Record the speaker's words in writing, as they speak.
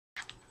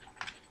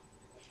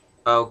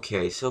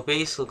Okay, so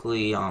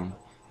basically, I'm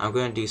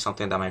gonna do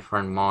something that my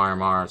friend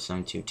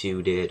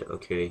Mar722 did,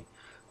 okay,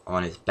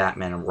 on his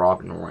Batman and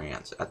Robin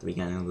rant at the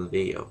beginning of the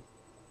video.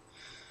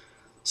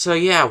 So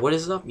yeah, what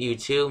is up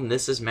YouTube?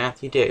 This is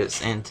Matthew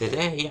Davis, and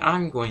today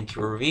I'm going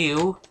to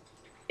review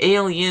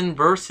Alien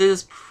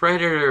vs.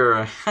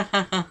 Predator.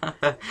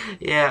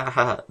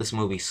 Yeah, this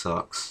movie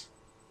sucks.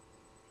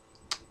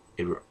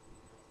 It,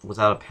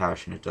 without a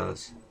passion, it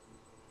does.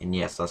 And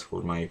yes, that's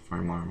what my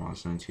friend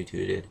Mar722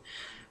 did.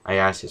 I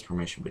asked his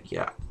permission, but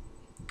yeah.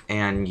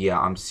 And yeah,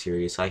 I'm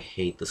serious. I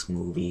hate this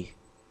movie.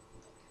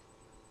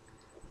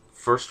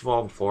 First of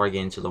all, before I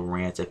get into the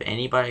rant, if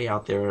anybody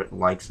out there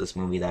likes this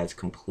movie, that is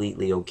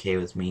completely okay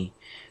with me.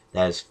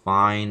 That is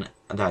fine.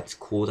 That's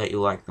cool that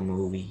you like the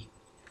movie.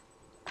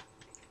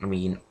 I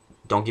mean,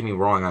 don't get me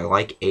wrong, I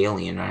like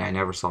Alien, and I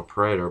never saw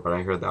Predator, but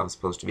I heard that was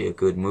supposed to be a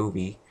good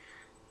movie.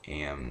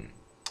 And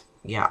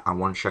yeah, I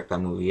want to check that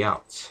movie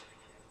out.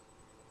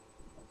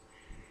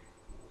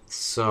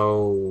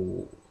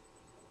 So,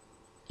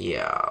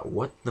 yeah,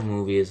 what the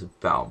movie is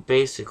about.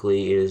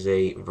 Basically, it is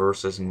a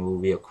versus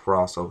movie, a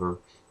crossover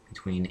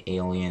between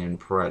Alien and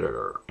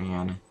Predator,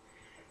 and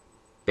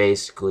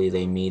basically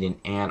they meet in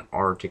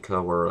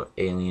Antarctica where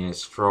Alien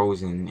is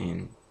frozen,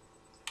 and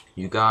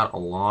you got a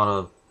lot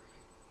of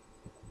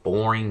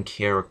boring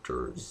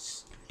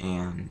characters,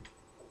 and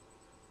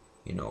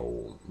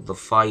the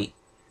fight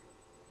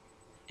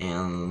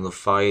and the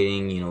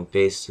fighting,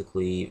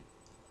 basically,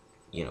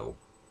 you know,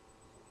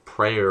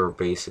 Predator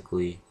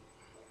basically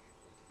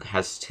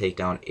has to take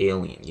down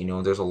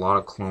Alien. There's a lot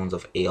of clones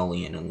of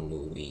Alien in the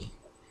movie.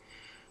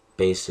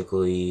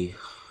 Basically,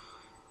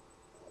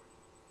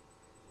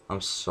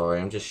 I'm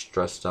sorry, I'm just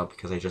stressed out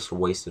because I just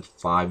wasted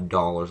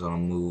 $5 on a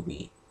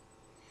movie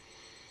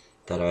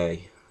that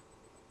I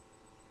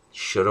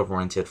should have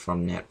rented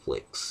from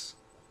Netflix.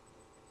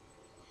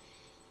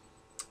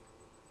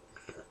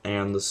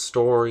 And the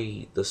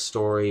story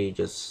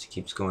just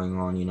keeps going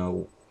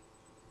on,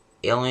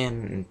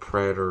 Alien and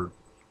Predator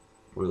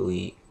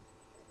really,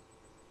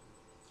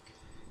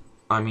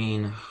 I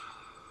mean,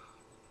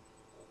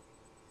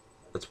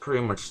 it's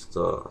pretty much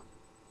the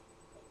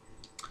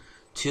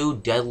two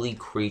deadly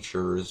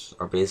creatures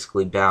are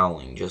basically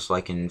battling, just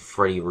like in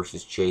Freddy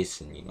vs.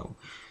 Jason,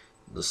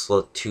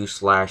 the two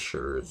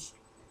slashers,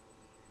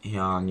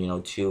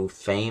 and, two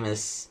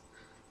famous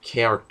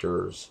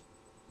characters,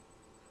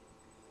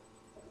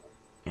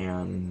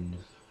 and,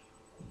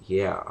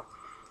 yeah,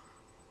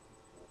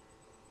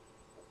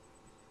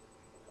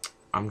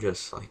 I'm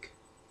just like,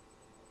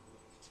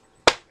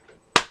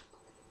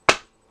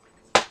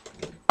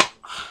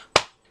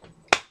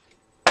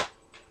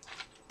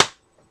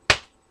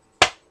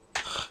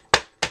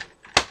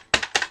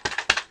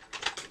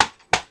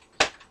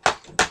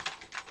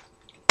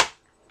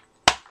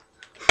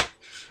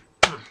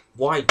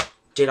 why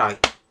did I,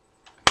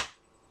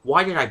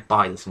 why did I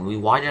buy this movie?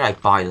 Why did I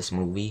buy this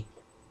movie?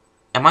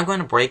 Am I going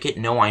to break it?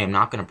 No, I am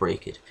not going to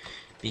break it.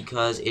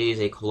 Because it is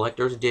a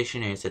collector's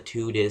edition and it's a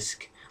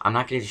 2-disc. I'm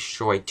not going to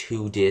destroy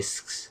 2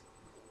 discs.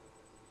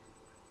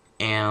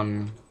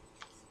 And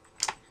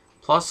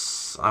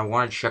plus, I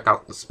want to check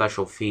out the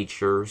special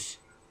features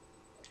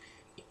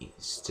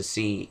to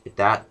see if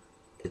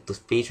the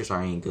features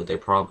are any good. They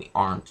probably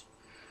aren't.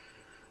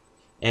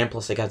 And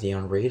plus, I got the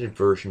unrated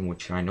version,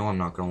 which I know I'm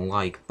not going to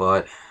like,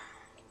 but...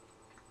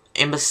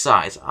 And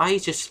besides, I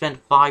just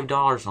spent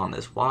 $5 on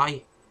this.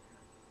 Why?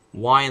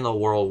 Why in the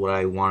world would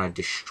I want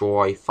to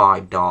destroy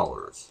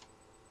 $5?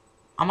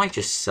 I might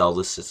just sell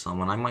this to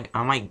someone.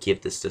 I might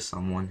give this to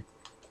someone.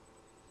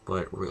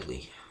 But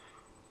really.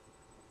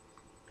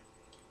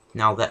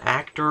 Now the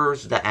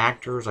actors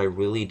I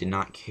really did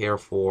not care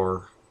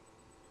for.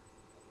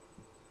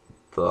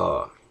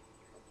 The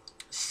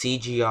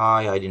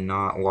CGI I did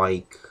not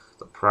like.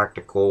 The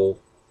practical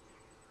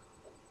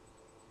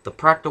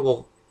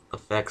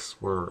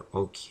effects were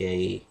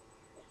okay.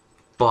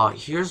 But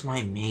here's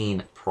my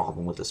main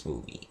problem with this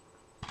movie.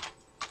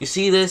 You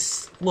see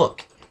this?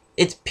 Look,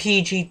 it's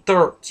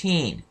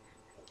PG-13.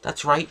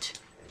 That's right.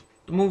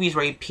 The movie's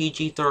rated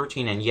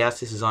PG-13, and yes,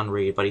 this is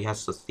unrated, but it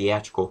has the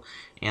theatrical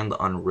and the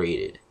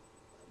unrated.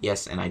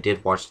 Yes, and I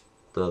did watch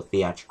the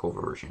theatrical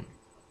version.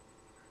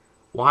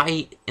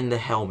 Why in the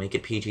hell make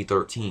it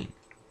PG-13?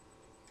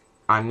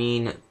 I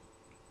mean,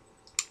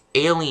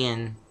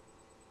 Alien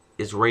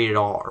is rated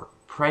R.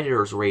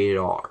 Predator's rated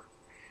R.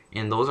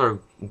 And those are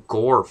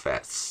gore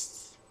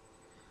fests.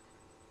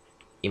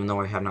 Even though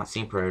I have not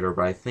seen Predator,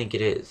 but I think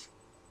it is.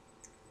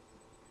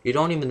 You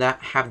don't even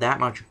have that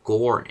much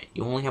gore in it.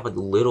 You only have a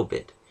little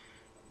bit.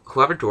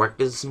 Whoever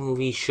directed this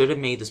movie should have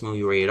made this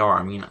movie rated R.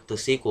 I mean, the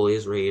sequel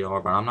is rated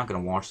R, but I'm not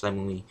going to watch that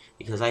movie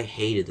because I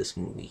hated this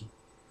movie.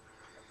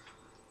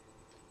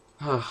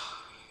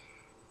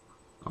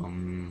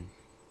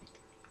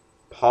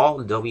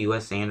 Paul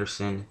W.S.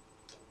 Anderson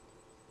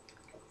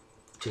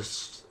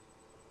just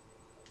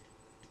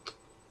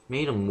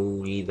made a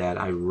movie that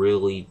I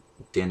really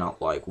did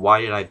not like.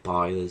 Why did I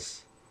buy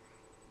this?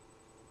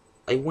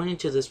 I went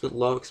into this with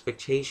low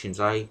expectations.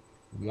 I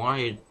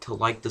wanted to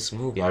like this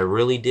movie. I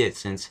really did,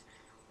 since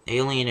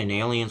Alien and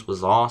Aliens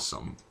was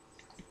awesome.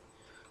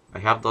 I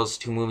have those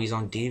two movies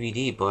on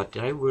DVD, but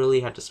did I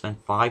really have to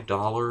spend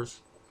 $5?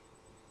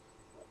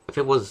 If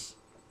it was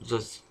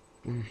just...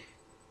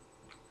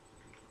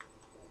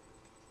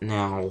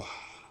 Now,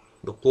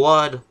 the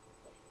blood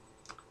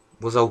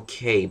was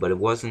okay, but it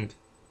wasn't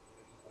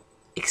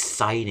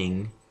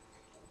exciting.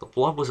 The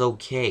blood was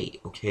okay,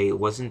 it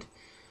wasn't...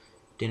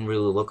 Didn't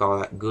really look all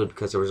that good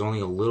because there was only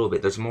a little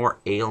bit. There's more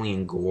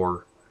alien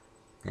gore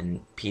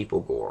than people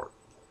gore.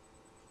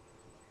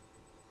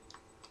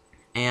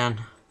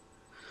 And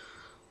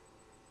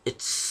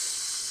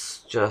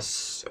it's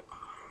just...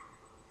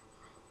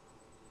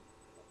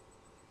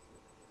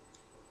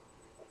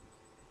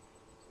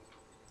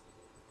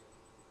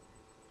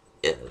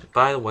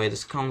 By the way,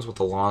 this comes with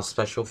a lot of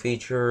special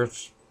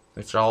features,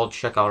 which I'll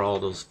check out all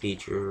those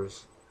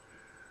features.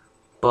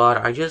 But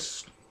I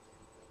just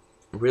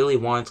really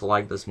wanted to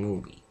like this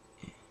movie.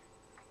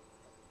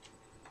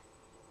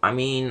 I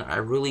mean, I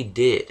really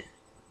did.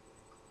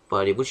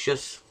 But it was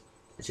just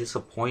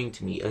disappointing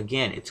to me.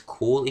 Again, it's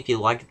cool if you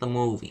liked the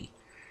movie.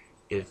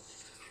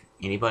 If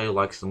anybody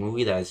likes the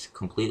movie, that's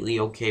completely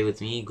okay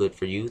with me. Good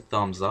for you.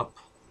 Thumbs up.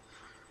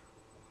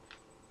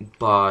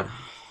 But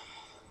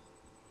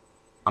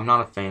I'm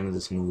not a fan of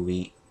this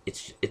movie.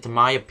 It's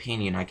my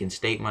opinion. I can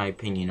state my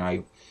opinion.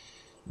 I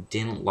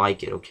didn't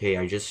like it, okay?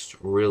 I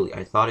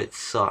thought it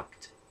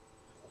sucked.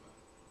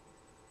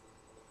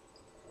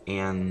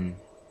 And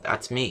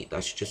that's me.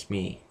 That's just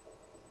me.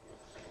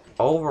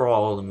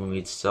 Overall, the movie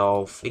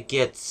itself, it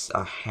gets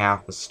a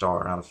half a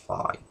star out of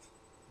 5.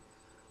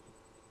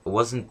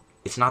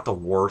 It's not the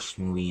worst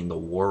movie in the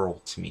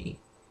world to me.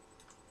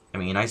 I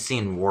mean, I've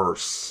seen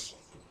worse.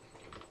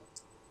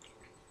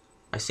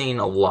 I've seen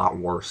a lot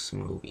worse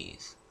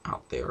movies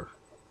out there.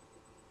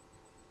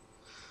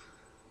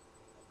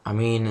 I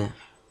mean,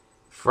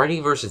 Freddy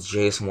vs.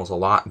 Jason was a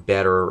lot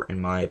better, in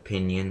my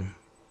opinion.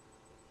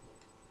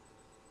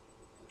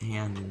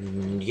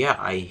 And, yeah,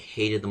 I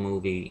hated the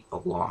movie a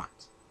lot.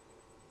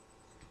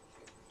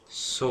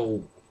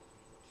 So...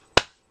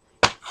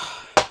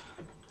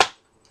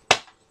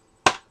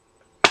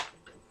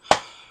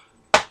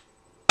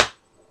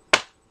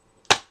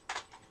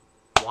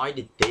 why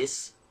did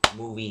this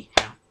movie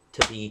have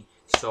to be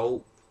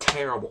so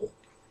terrible?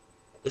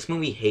 This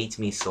movie hates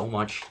me so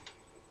much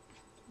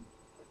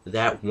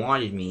that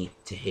wanted me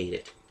to hate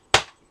it.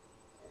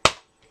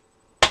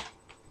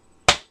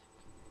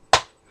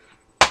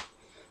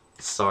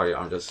 Sorry,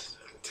 I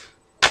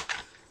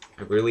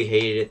really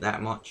hated it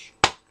that much.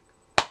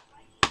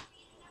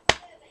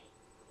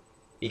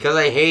 Because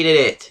I hated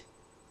it.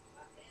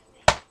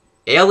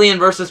 Alien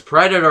vs.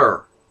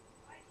 Predator.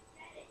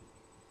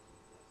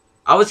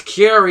 I was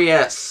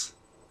curious.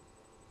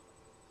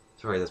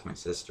 Sorry, that's my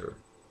sister.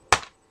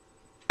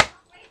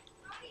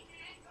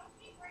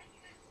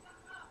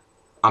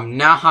 I'm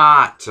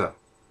not.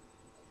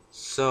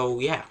 So,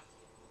 yeah.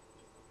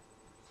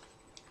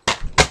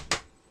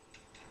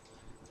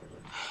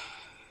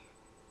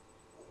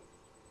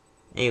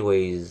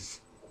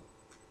 Anyways,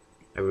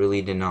 I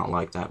really did not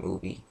like that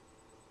movie.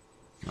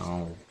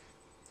 No,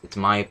 it's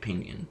my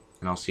opinion.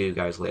 And I'll see you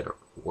guys later.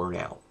 Word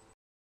out.